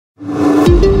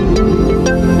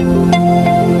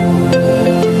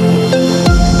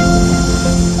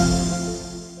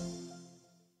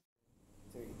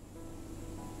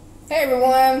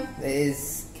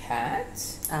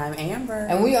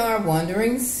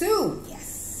2022.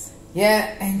 Yes.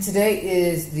 Yeah, and today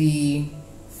is the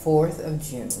 4th of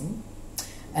June.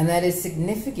 And that is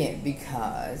significant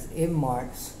because it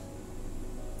marks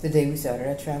the day we started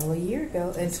our travel a year ago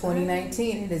in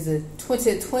 2019. It is a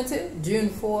 2020, June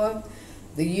 4th,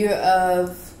 the year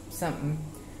of something,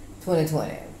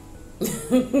 2020.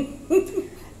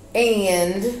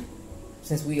 And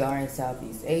since we are in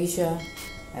Southeast Asia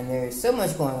and there is so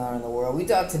much going on in the world, we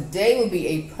thought today would be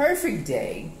a perfect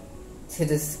day to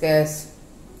discuss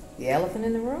the elephant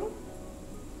in the room.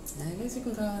 I guess you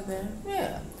can call it that.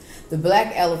 Yeah. The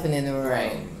black elephant in the room.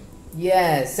 Right.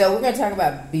 Yeah. So we're going to talk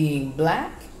about being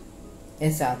black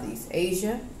in Southeast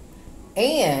Asia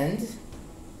and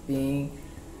being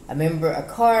a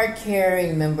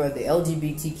card-carrying member of the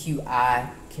LGBTQI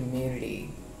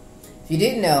community. If you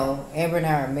didn't know, Amber and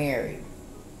I are married.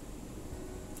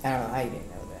 I don't know how you didn't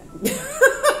know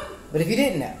that. But if you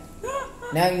didn't know,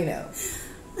 now you know.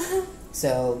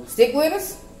 So stick with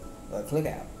us or click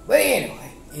out. But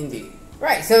anyway. Indeed.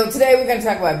 Right, so today we're going to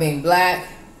talk about being black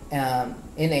in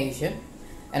Asia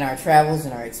and our travels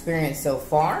and our experience so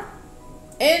far,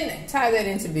 and tie that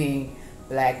into being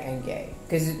black and gay,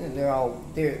 because they're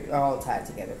all tied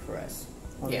together for us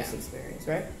on this experience,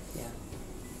 right? Yeah.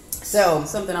 So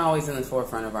something always in the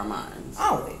forefront of our minds.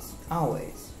 Always.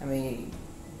 I mean,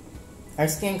 our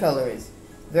skin color is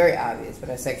very obvious, but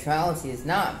our sexuality is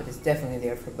not, but it's definitely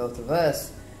there for both of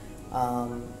us.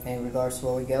 In regards to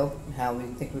where we go, how we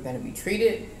think we're going to be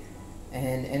treated,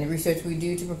 and the research we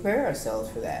do to prepare ourselves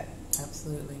for that.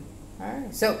 Absolutely. All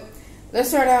right, so let's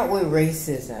start out with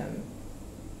racism.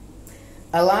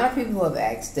 A lot of people have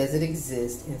asked, does it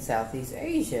exist in Southeast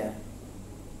Asia?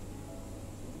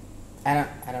 I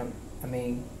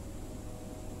mean,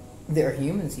 there are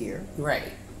humans here.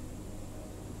 Right.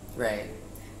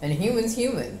 And humans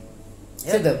human.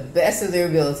 Yep. To the best of their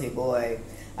ability, boy.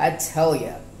 I tell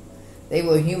ya. They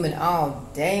were human all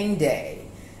dang day.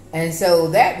 And so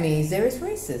that means there is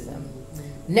racism.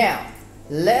 Mm-hmm. Now,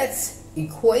 let's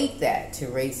equate that to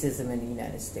racism in the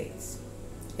United States.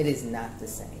 It is not the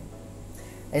same.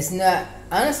 It's not,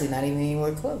 honestly, not even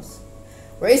anywhere close.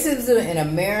 Racism in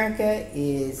America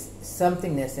is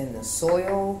something that's in the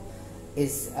soil.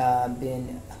 It's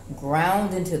been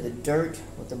ground into the dirt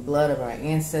with the blood of our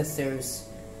ancestors.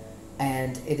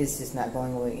 And it is just not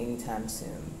going away anytime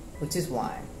soon. Which is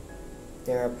why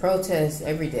there are protests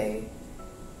every day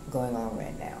going on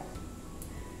right now.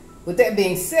 With that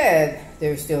being said,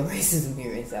 there's still racism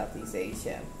here in Southeast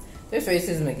Asia. There's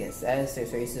racism against us.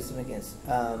 There's racism against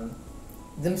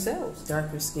themselves.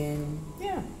 Darker skin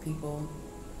people.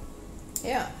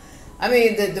 Yeah. I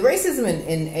mean, the racism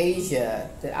in Asia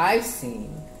that I've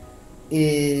seen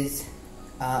is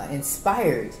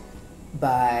inspired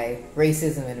by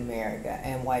racism in America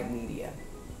and white media.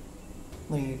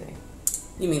 What do you think?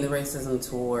 You mean the racism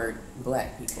toward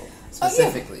black people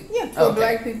specifically? Oh, yeah, toward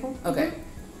black people. Okay.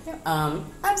 Mm-hmm. Yeah.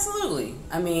 Absolutely.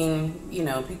 I mean,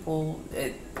 people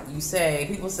say,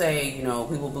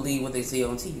 people believe what they see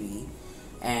on TV,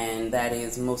 and that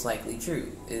is most likely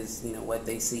true. Is what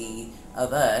they see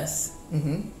of us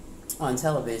on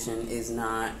television is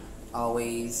not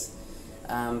always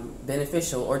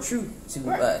beneficial or true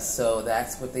to us. So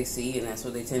that's what they see, and that's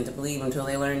what they tend to believe until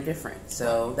they learn different.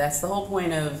 So that's the whole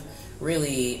point of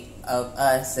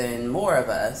us and more of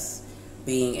us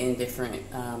being in different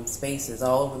spaces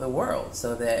all over the world,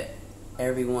 so that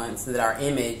our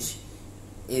image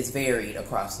is varied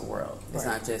across the world. It's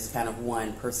not just kind of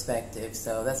one perspective.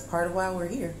 So that's part of why we're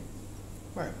here.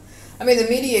 Right. I mean, the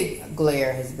media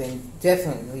glare has been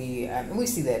definitely, we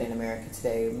see that in America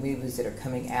today, movies that are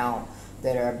coming out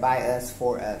that are by us,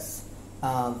 for us,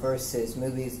 versus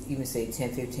movies even say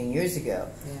 10, 15 years ago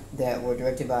that were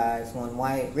directed by someone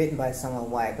white, written by someone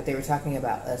white, but they were talking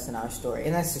about us and our story,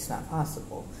 and that's just not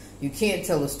possible. You can't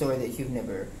tell a story that you've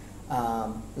never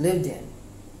lived in.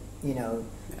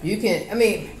 You can,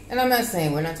 and I'm not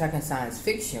saying we're not talking science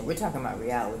fiction, we're talking about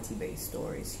reality-based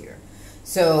stories here.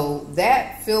 So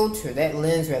that filter, that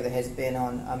lens rather, has been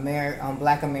on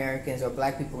black Americans or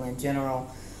black people in general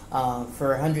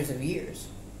for hundreds of years.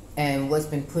 And what's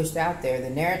been pushed out there, the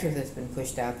narrative that's been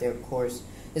pushed out there, of course,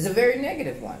 is a very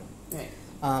negative one.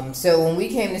 Right. So when we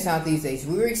came to Southeast Asia,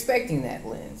 we were expecting that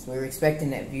lens. We were expecting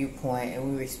that viewpoint, and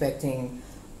we were expecting,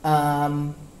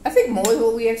 I think, more than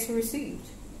what we actually received.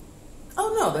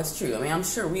 Oh, no, that's true. I mean, I'm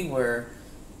sure we were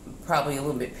probably a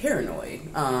little bit paranoid.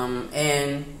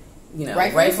 And,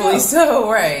 rightfully so,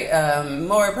 right.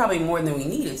 Probably more than we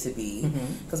needed to be,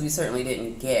 because we certainly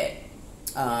didn't get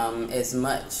as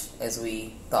much as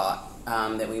we thought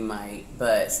that we might.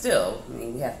 But still, I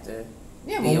mean, we have to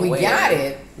when we got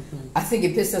it, I think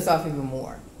it pissed us off even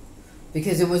more.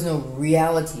 because there was no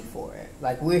reality for it.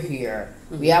 Like, we're here.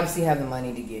 We obviously have the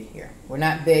money to get here. We're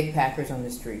not beg packers on the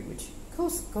street, which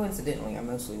coincidentally are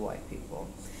mostly white people.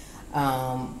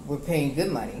 We're paying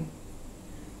good money.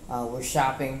 We're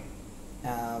shopping.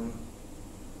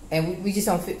 And we just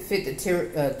don't fit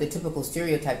the typical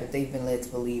stereotype that they've been led to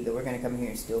believe that we're going to come here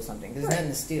and steal something. There's nothing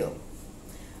to steal.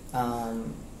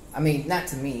 I mean, not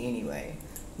to me anyway.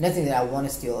 Nothing that I want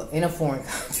to steal in a foreign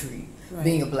country. Right.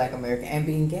 Being a black American and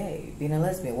being gay, being a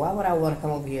lesbian. Why would I want to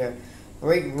come over here,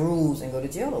 break rules, and go to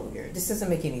jail over here? This doesn't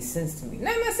make any sense to me.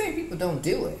 Now, I'm not saying people don't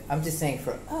do it. I'm just saying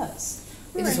for us,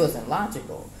 it just wasn't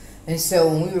logical. And so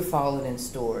when we were followed in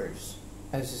stores,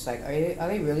 I was just like, are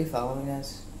they really following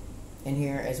us in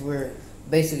here as we're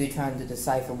basically trying to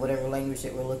decipher whatever language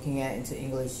that we're looking at into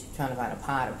English, trying to find a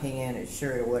pot, a pen, a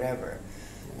shirt, or whatever.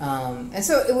 And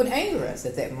so it would anger us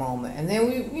at that moment. And then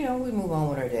we move on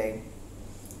with our day.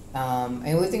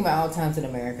 And we think about all the times in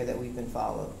America that we've been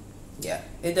followed. Yeah,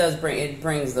 it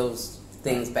brings those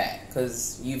things back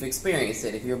because you've experienced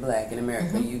it. If you're black in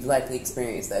America, you've likely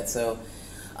experienced that. So,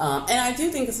 and I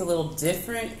do think it's a little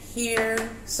different here.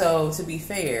 So to be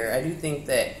fair, I do think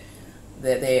that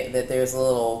there's a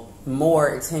little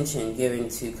more attention given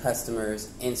to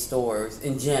customers in stores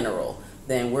in general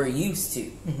than we're used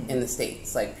to in the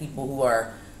States. Like people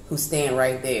who stand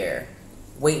right there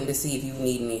waiting to see if you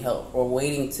need any help, or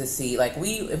waiting to see, like,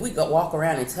 if we go walk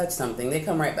around and touch something, they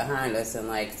come right behind us and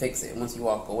like fix it once you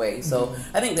walk away. So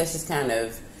I think that's just kind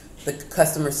of the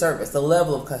customer service, the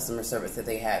level of customer service that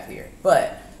they have here.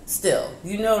 But still,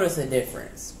 you notice a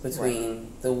difference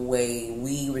between the way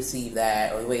we receive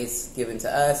that, or the way it's given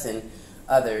to us, and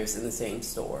others in the same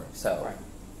store. So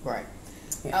right.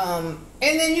 Yeah.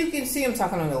 And then you can see them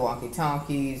talking on their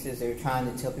walkie-talkies as they're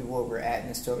trying to tell people where we're at in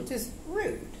the store, which is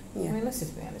rude. Yeah. I mean, let's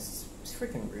just be honest. It's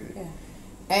freaking rude. Yeah.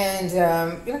 And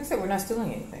like I said, we're not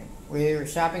stealing anything. We're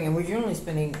shopping, and we're generally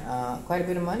spending quite a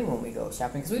bit of money when we go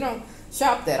shopping because we don't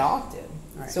shop that often.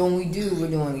 Right. So when we do, we're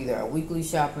doing either our weekly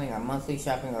shopping, our monthly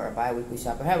shopping, or our bi-weekly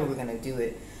shopping, however we're going to do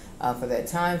it for that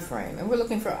time frame. And we're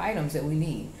looking for items that we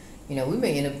need. You know, we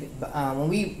may end up, when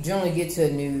we generally get to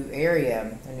a new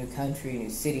area, a new country, a new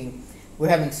city, we're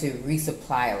having to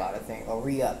resupply a lot of things, or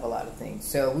re-up a lot of things.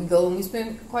 So we go and we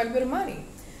spend quite a bit of money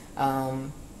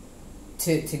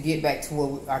to get back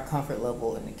to our comfort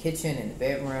level in the kitchen, in the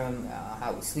bedroom,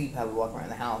 how we sleep, how we walk around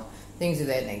the house, things of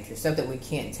that nature, stuff that we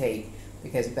can't take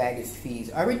because baggage fees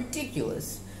are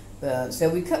ridiculous. So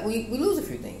we lose a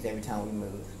few things every time we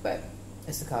move, but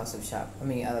it's the cost of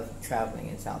traveling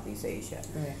in Southeast Asia.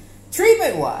 Right.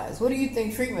 Treatment-wise, what do you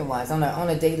think? Treatment-wise, on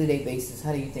a day-to-day basis,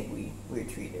 how do you think we're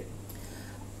treated?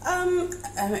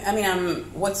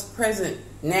 What's present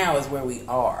now is where we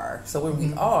are. So where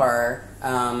we are,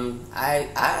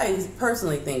 I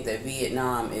personally think that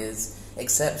Vietnam is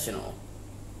exceptional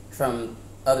from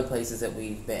other places that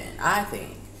we've been. I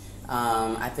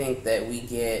think that we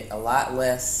get a lot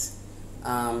less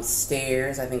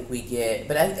stares. I think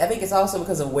I think it's also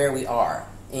because of where we are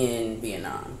in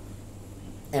Vietnam,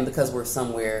 and because we're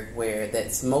somewhere where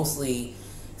that's mostly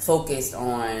focused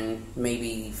on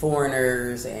maybe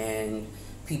foreigners and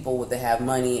people that have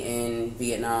money in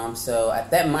Vietnam. So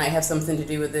that might have something to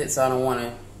do with it. So I don't want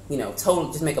to,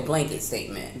 just make a blanket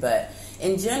statement. But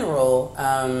in general,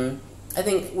 I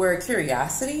think we're a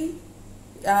curiosity,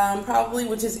 probably,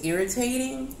 which is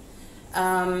irritating.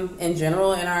 In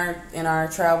general, in our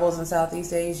travels in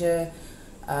Southeast Asia,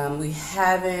 we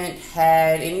haven't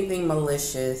had anything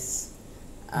malicious.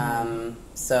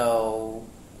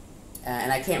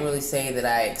 And I can't really say that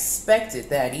I expected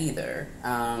that either,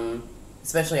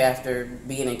 especially after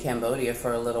being in Cambodia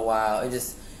for a little while. I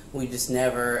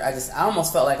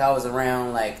almost felt like I was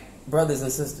around like brothers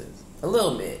and sisters a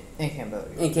little bit in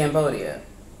Cambodia.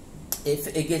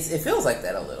 It feels like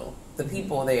that a little. The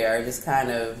people there are just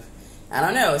kind of, I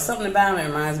don't know, something about them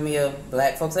reminds me of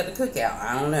black folks at the cookout.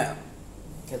 I don't know.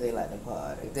 Because they like to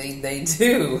party. They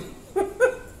do.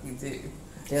 They do.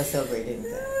 They'll celebrate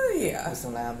anything. Yeah. With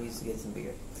some loud music, get some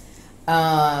beer.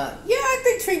 I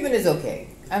think treatment is okay.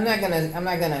 I'm not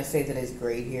gonna say that it's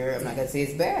great here. I'm not gonna say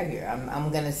it's bad here.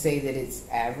 I'm gonna say that it's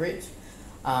average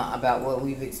about what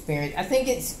we've experienced. I think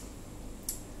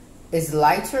it's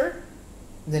lighter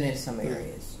than in some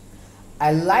areas.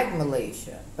 I like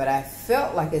Malaysia, but I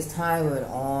felt like as time went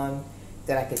on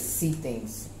that I could see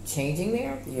things changing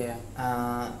there. Yeah.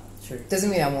 Sure. Doesn't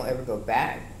mean I won't ever go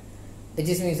back. It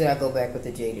just means that I go back with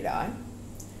a jaded eye.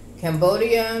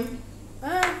 Cambodia,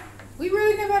 we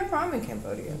really never had a problem in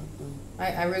Cambodia.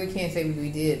 I really can't say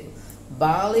we did.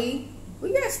 Bali,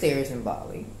 we got stares in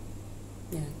Bali.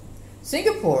 Yeah.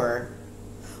 Singapore,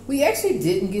 we actually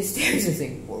didn't get stares in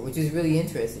Singapore, which is really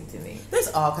interesting to me. There's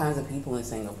all kinds of people in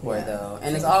Singapore though,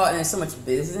 and there's so much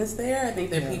business there. I think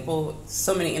there are people,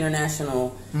 so many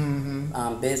international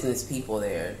business people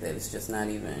there that it's just not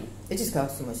even. It just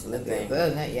costs too much to live there. But other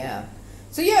than that, yeah.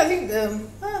 So yeah, I think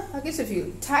I guess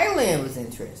Thailand was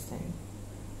interesting,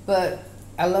 but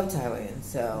I love Thailand,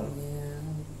 so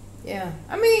yeah.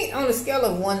 I mean, on a scale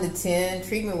of 1 to 10,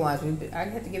 treatment wise, I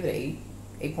have to give it an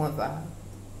 8.5.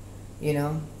 You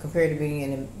know, compared to being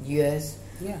in the U.S.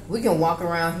 Yeah. We can walk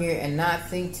around here and not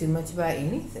think too much about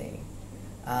anything.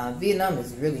 Vietnam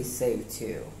is really safe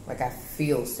too. Like, I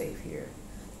feel safe here.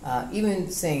 Even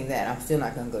saying that, I'm still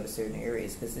not going to go to certain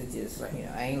areas because it's just, you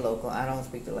know, I ain't local. I don't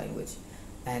speak the language.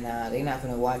 And they're not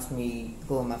going to watch me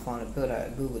go on my phone and put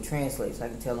a Google Translate so I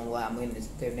can tell them why I'm in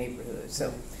their neighborhood.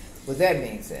 So, with that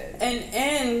being said.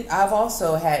 And I've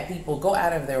also had people go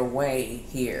out of their way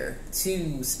here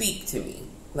to speak to me.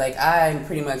 Like, I'm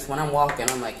pretty much, when I'm walking,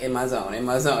 I'm like in my zone.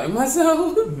 And I've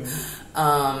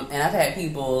had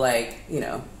people, like, you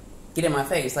know, get in my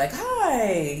face, like,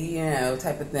 hi, you know,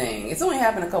 type of thing. It's only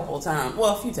happened a couple of times.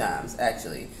 Well, a few times,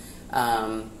 actually.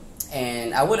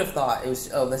 And I would have thought it was,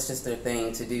 that's just their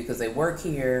thing to do because they work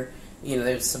here. You know,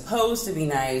 they're supposed to be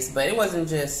nice, but it wasn't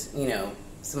just, you know,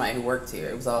 somebody who worked here.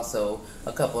 It was also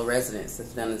a couple of residents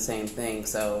that's done the same thing.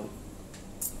 So,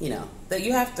 you know, that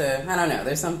you have to, I don't know,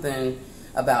 there's something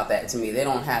about that to me. They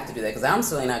don't have to do that because I'm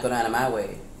certainly not going out of my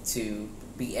way to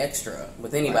be extra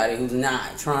with anybody who's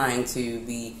not trying to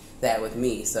be that with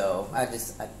me. So I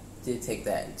did take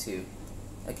that into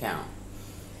account.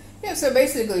 Yeah, so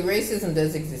basically racism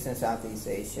does exist in Southeast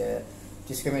Asia.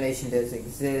 Discrimination does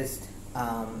exist.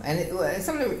 And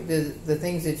some of the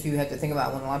things that you have to think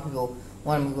about when a lot of people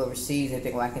want to move overseas, they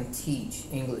think, well, I can teach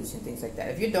English and things like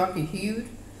that. If you're darker hued,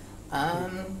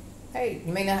 hey,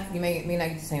 you may not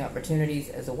get the same opportunities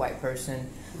as a white person.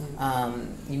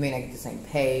 You may not get the same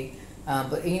pay.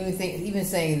 But even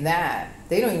saying that,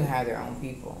 they don't even hire their own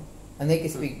people, and they can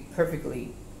speak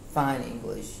perfectly fine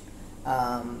English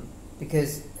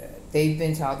because they've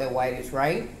been taught that white is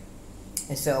right,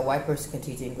 and so a white person can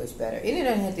teach English better. And it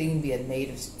doesn't have to even be a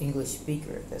native English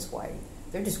speaker that's white.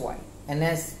 They're just white, and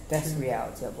that's the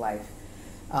reality of life.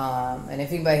 And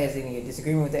if anybody has any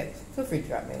disagreement with that, feel free to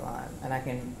drop me a line, and I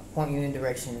can point you in a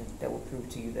direction that will prove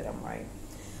to you that I'm right.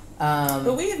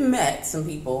 But we have met some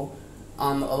people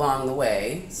along the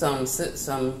way, some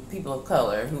people of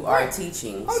color who are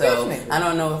teaching. Oh, so definitely. I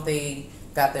don't know if they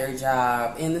got their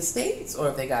job in the States or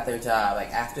if they got their job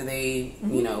like after they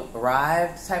you know,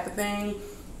 arrived, type of thing.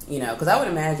 You know, because I would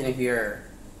imagine if you're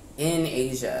in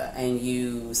Asia and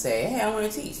you say, hey, I want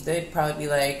to teach, they'd probably be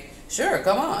like, sure,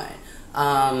 come on.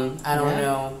 I don't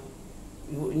know.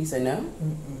 You said no?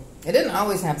 It doesn't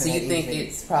always happen. So you think easy.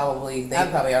 it's probably they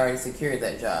probably already secured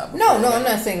that job? No, I'm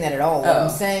not saying that at all. What I'm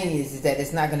saying is that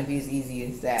it's not going to be as easy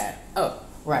as that. Oh,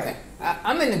 right. Okay.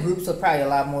 I'm in the group, so probably a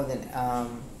lot more than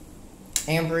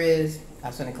Amber is. I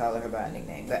was going to call her by a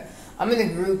nickname, but I'm in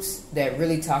the groups that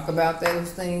really talk about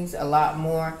those things a lot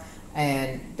more.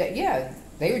 And that, yeah,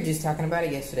 they were just talking about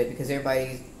it yesterday because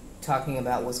everybody's talking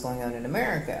about what's going on in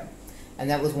America. And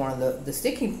that was one of the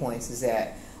sticking points, is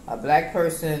that a black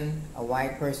person, a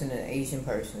white person, and an Asian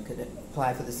person could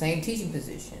apply for the same teaching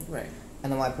position. Right.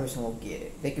 And the white person will get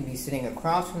it. They could be sitting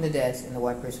across from the desk and the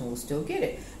white person will still get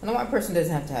it. And the white person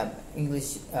doesn't have to have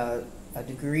English, a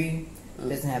degree,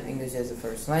 doesn't have English as a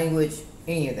first language,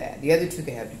 any of that. The other two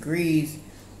could have degrees.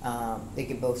 They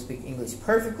could both speak English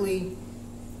perfectly.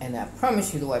 And I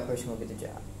promise you the white person will get the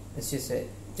job. It's just that,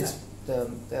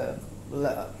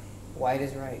 the white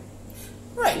is right.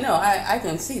 Right, no, I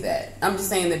can see that. I'm just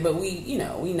saying that, but we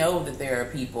know that there are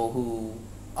people who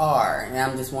are, and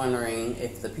I'm just wondering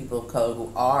if the people of color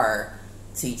who are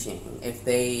teaching, if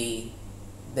they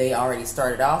already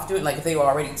started off doing, like if they were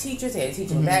already teachers, they had a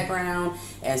teaching background,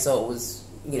 and so it was,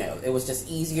 it was just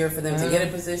easier for them to get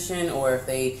a position, or if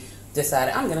they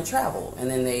decided, I'm going to travel, and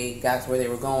then they got to where they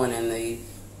were going, and they,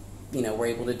 were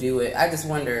able to do it. I just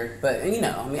wonder, but, I mean,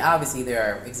 obviously there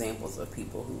are examples of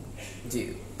people who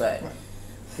do, but... Right.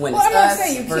 I'm not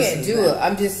saying you can't do it.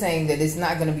 I'm just saying that it's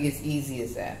not going to be as easy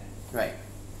as that. Right.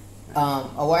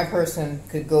 A white person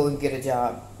could go and get a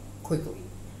job quickly.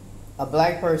 A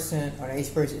black person or an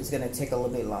Asian person is going to take a little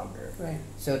bit longer. Right.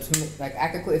 So to me, like I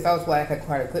could quit if I was white, I could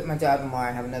try to quit my job tomorrow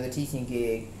and have another teaching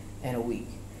gig in a week.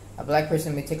 A black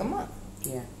person may take a month.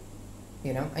 Yeah.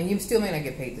 And you still may not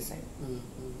get paid the same.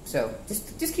 So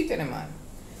just keep that in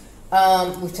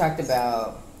mind. We've talked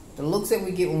about the looks that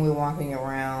we get when we're walking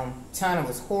around. China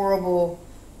was horrible.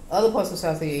 Other parts of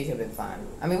Southeast Asia have been fine.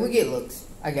 I mean, we get looks.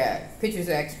 I got pictures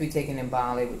that actually taken in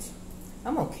Bali, which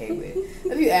I'm okay with.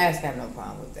 If you ask, I have no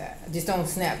problem with that. Just don't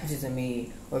snap pictures of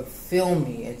me or film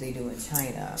me as they do in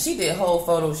China. She did whole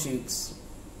photo shoots,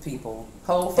 people.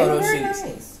 Whole photo shoots.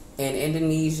 Nice. In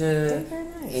Indonesia,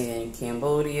 Nice. in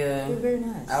Cambodia. They're very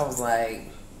nice. I was like,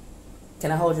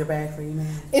 can I hold your bag for you,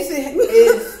 man?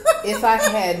 If I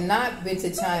had not been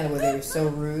to China where they were so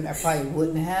rude, I probably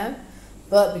wouldn't have.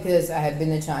 But because I had been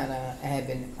to China, I had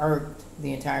been irked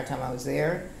the entire time I was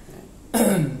there.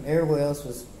 Everywhere else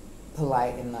was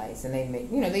polite and nice, and they make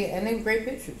they great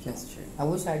pictures. That's true. I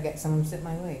wish I got someone sent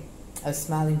my way. I was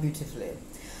smiling beautifully.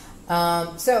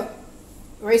 So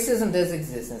racism does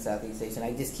exist in Southeast Asia, and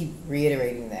I just keep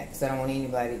reiterating that because I don't want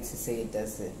anybody to say it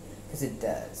doesn't, because it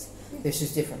does. There's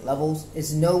just different levels.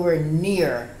 It's nowhere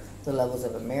near the levels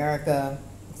of America.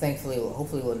 Thankfully,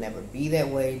 hopefully, will never be that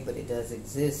way, but it does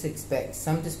exist. Expect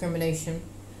some discrimination,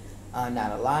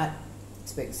 not a lot.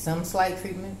 Expect some slight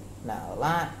treatment, not a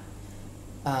lot.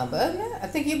 But yeah, I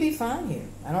think you'll be fine here.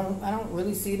 I don't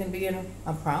really see it being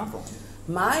a problem.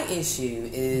 My issue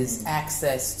is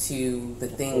access to the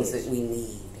things that we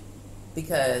need,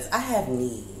 because I have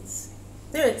needs.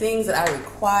 There are things that I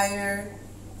require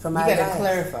for my life. You gotta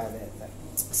clarify that though.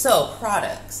 So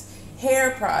products,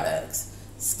 hair products,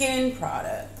 skin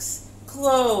products,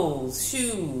 clothes,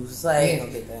 shoes, like,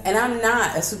 and I'm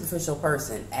not a superficial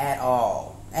person at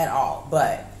all,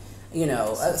 but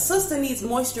a sister needs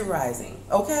moisturizing,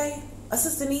 okay? A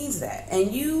sister needs that.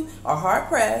 And you are hard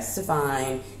pressed to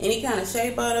find any kind of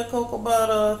shea butter, cocoa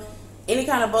butter, any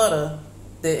kind of butter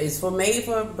that is made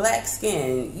for black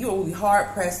skin. You will be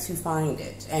hard pressed to find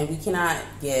it. And we cannot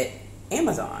get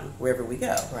Amazon wherever we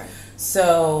go. Right.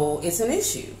 So it's an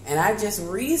issue. And I just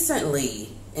recently,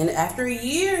 and after a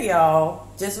year, y'all,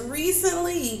 just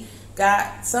recently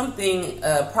got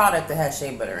a product that has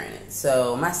shea butter in it.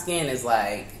 So my skin is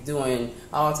like doing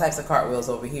all types of cartwheels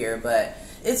over here, but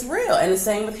it's real. And the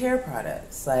same with hair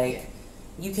products. Like,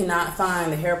 you cannot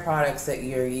find the hair products that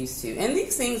you're used to. And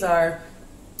these are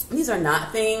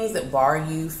not things that bar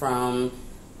you from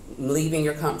leaving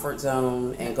your comfort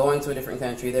zone and going to a different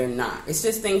country. They're not. It's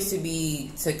just things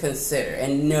to consider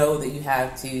and know that you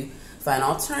have to find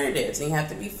alternatives, and you have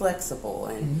to be flexible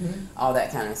and all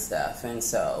that kind of stuff. And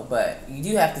so, but you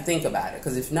do have to think about it,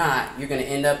 because if not, you're going to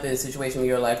end up in a situation where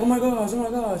you're like, oh my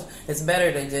gosh. It's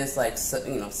better to just like suck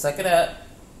it up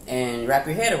and wrap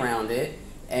your head around it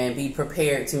and be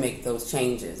prepared to make those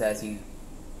changes as you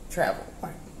travel.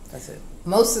 Right. That's it.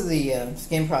 Most of the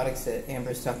skin products that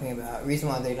Amber's talking about, the reason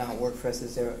why they don't work for us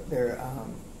is they're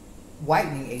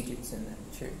whitening agents in them.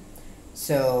 True.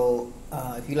 So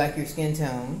if you like your skin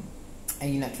tone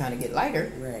and you're not trying to get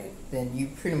lighter, right, then you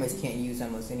pretty much can't use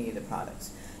almost any of the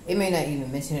products. It may not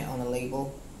even mention it on the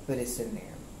label, but it's in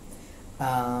there.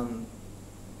 I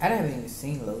haven't even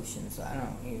seen lotion, so I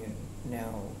don't even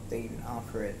know they even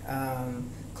offer it.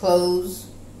 Clothes.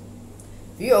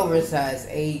 If you're oversized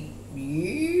 8,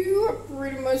 you are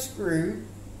pretty much screwed.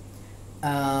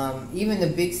 Even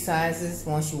the big sizes,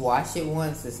 once you wash it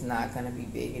once, it's not going to be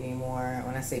big anymore.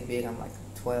 When I say big, I'm like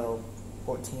 12,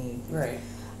 14. Right.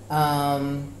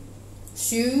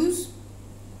 Shoes.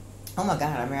 Oh my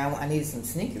God! I mean, I needed some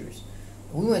sneakers.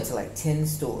 We went to like 10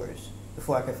 stores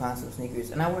before I could find some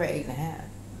sneakers, and I wear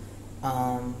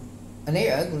 8.5. And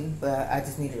they're ugly, but I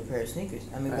just needed a pair of sneakers.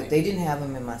 I mean, right. But they didn't have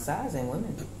them in my size, and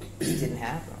women didn't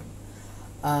have them.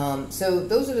 So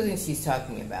those are the things she's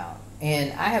talking about.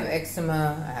 And I have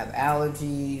eczema, I have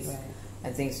allergies, right,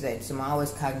 and things like that. So I'm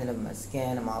always cognizant of my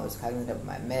skin. I'm always cognizant of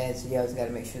my meds. So you always got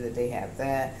to make sure that they have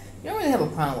that. You don't really have a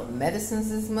problem with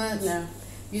medicines as much. No.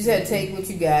 You just have to take what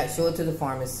you got, show it to the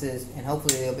pharmacist, and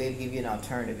hopefully they'll be able to give you an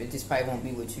alternative. It just probably won't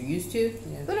be what you're used to,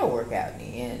 but it'll work out in the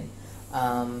end.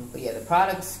 But yeah, the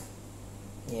products,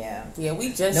 yeah. Yeah,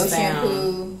 we just found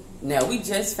shampoo. No, we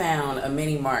just found a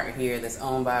mini mart here that's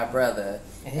owned by a brother.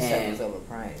 And his stuff is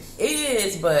overpriced. It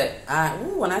is, but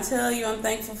when I tell you I'm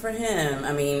thankful for him,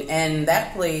 I mean, and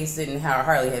that place didn't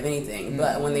hardly have anything.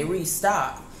 But when they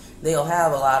restock, they'll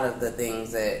have a lot of the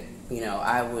things that,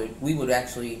 we would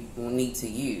actually need to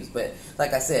use. But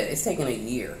like I said, it's taken a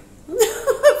year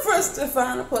for us to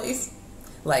find a place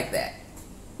like that.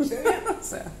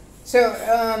 So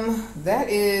that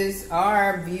is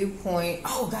our viewpoint.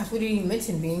 Oh gosh, we didn't even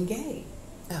mention being gay.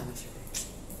 Oh, we should.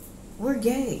 We're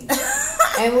gay.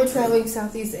 And we're traveling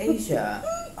Southeast Asia.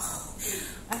 Oh,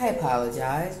 I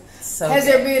apologize. Has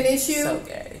there been an issue? So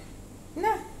gay.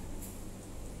 No.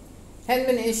 Hasn't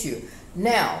been an issue.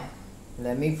 Now,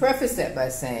 let me preface that by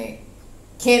saying,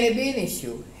 can it be an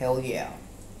issue? Hell yeah.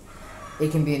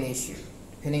 It can be an issue,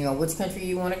 depending on which country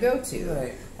you want to go to,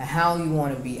 right, and how you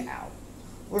want to be out.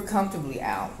 we're comfortably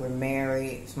out. We're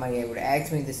married. If somebody would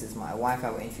ask me, this is my wife, I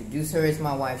would introduce her as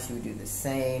my wife. She would do the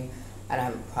same. I don't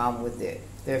have a problem with it.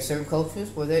 There are certain cultures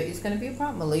where there is going to be a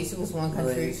problem. Malaysia was one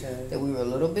country that we were a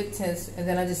little bit tense, and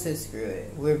then I just said, screw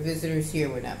it. We're visitors here.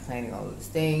 We're not planning on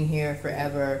staying here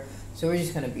forever. So we're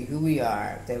just going to be who we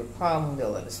are. If they have a problem,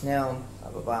 they'll let us know.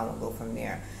 Blah, blah, blah, and we'll go from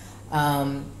there.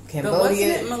 Cambodia. But wasn't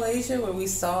it Malaysia where we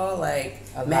saw, like,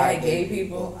 mad gay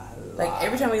people? Like,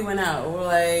 every time we went out, we were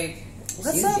like,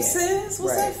 what's up, sis?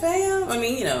 What's up, fam? I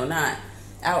mean, you know, not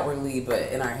outwardly,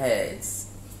 but in our heads.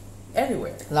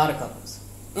 Everywhere. A lot of couples.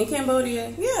 In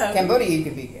Cambodia, yeah. Cambodia, you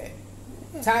can be gay.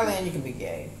 Yeah. Thailand, you can be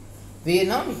gay.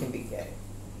 Vietnam, you can be gay.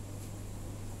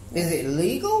 Is it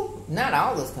legal? Not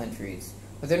all those countries,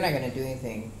 but they're not going to do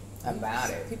anything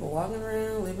about it. People walking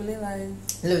around, living their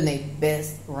life. Living their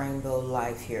best rainbow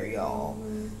life here, y'all.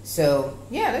 So,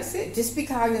 yeah, that's it. Just be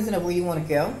cognizant of where you want to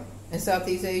go in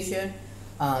Southeast Asia.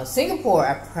 Singapore,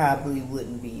 I probably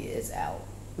wouldn't be as out.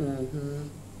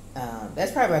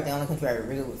 That's probably about the only country I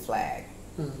really would flag.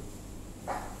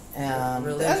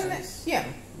 Religious.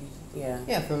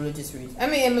 Yeah, for religious reasons. I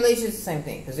mean, in Malaysia it's the same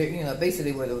thing because they're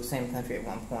basically we're the same country at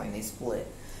one point and they split.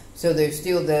 So there's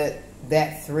still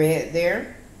that thread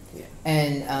there. Yeah.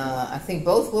 And I think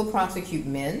both will prosecute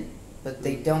men, but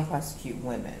they don't prosecute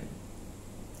women.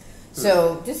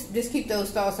 So just keep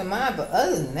those thoughts in mind. But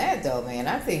other than that, though, man,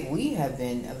 I think we have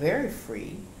been very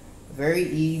free, very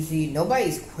easy.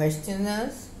 Nobody's questioning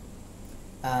us.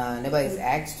 Nobody's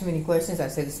asked too many questions. I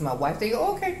say this to my wife. They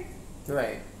go, okay.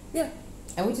 Right. Yeah.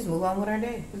 And we just move on with our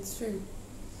day. It's true.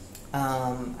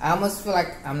 I almost feel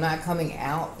like I'm not coming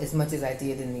out as much as I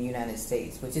did in the United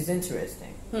States, which is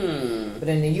interesting. But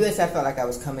in the U.S., I felt like I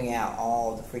was coming out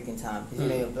all the freaking time.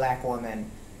 Because, you're a black woman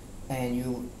and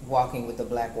you walking with a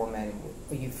black woman.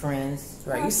 Are you friends?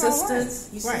 Right. You sisters?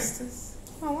 You sisters?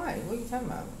 Oh, right. What are you talking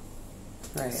about?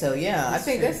 Right. So, yeah, I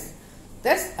think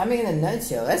that's, I mean, in a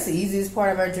nutshell, that's the easiest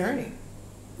part of our journey.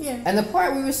 Yeah. And the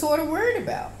part we were sort of worried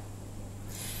about.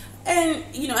 And,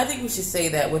 I think we should say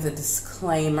that with a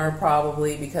disclaimer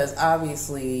probably because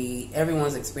obviously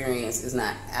everyone's experience is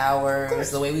not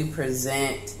ours. The way we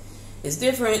present is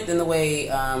different than the way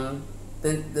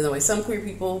some queer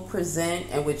people present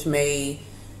and which may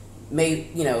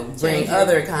bring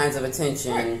other kinds of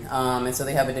attention. And so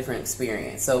they have a different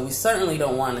experience. So we certainly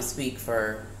don't want to speak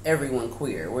for everyone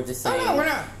queer. We're just saying. Oh, no, we're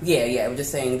not. Yeah. We're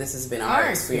just saying this has been our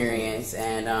experience.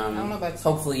 And I don't know about you.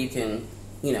 Hopefully you can,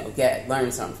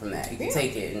 learn something from that. You can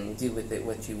take it and do with it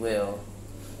what you will.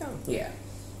 Yeah.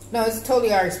 No, it's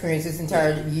totally our experience. This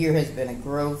entire year has been a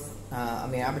growth,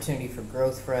 opportunity for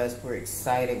growth for us. We're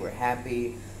excited. We're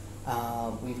happy.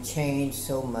 We've changed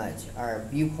so much. Our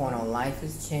viewpoint on life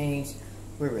has changed.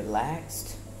 We're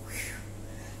relaxed.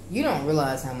 You don't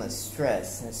realize how much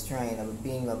stress and strain of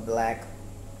being a black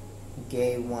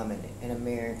gay woman in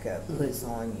America puts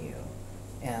on you.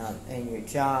 And your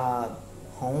job,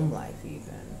 home life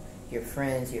even, your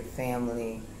friends, your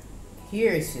family.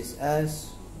 Here it's just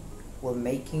us. We're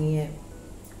making it.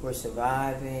 We're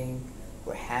surviving.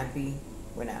 We're happy.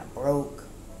 We're not broke.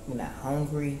 We're not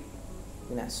hungry.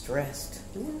 We're not stressed.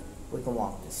 We can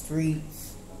walk the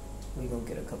streets. We gonna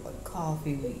get a cup of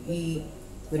coffee. We eat.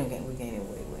 We gaining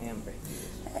weight with Amber.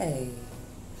 Hey.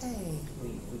 We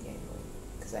gain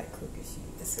weight because I cook as she.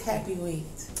 It's happy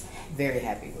weight. Very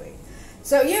happy weight.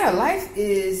 So yeah, life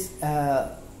is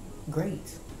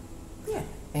great. Yeah.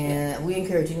 And we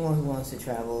encourage anyone who wants to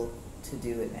travel to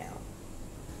do it now.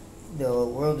 The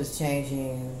world is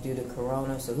changing due to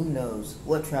Corona, so who knows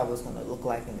what travel is going to look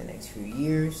like in the next few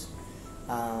years.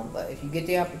 But if you get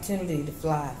the opportunity to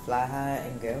fly high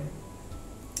and go.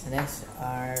 And that's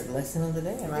our lesson of the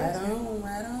day. Right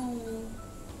on.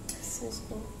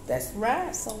 That's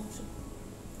right. Social.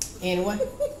 Anyway,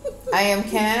 I am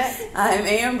Kat. I'm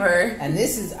Amber. And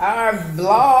this is our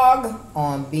vlog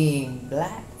on being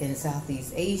black in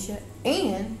Southeast Asia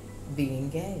and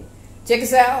being gay. Check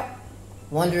us out.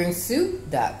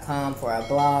 WonderingSoup.com for our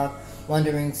blog.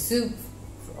 Wondering Soup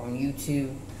on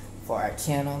YouTube for our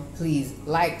channel. Please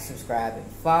like, subscribe, and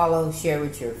follow. Share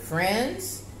with your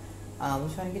friends. We're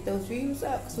trying to get those views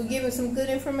up because we're giving some good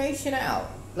information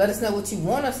out. Let us know what you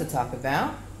want us to talk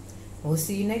about. We'll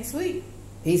see you next week.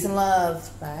 Peace and love.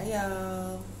 Bye,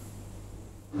 y'all.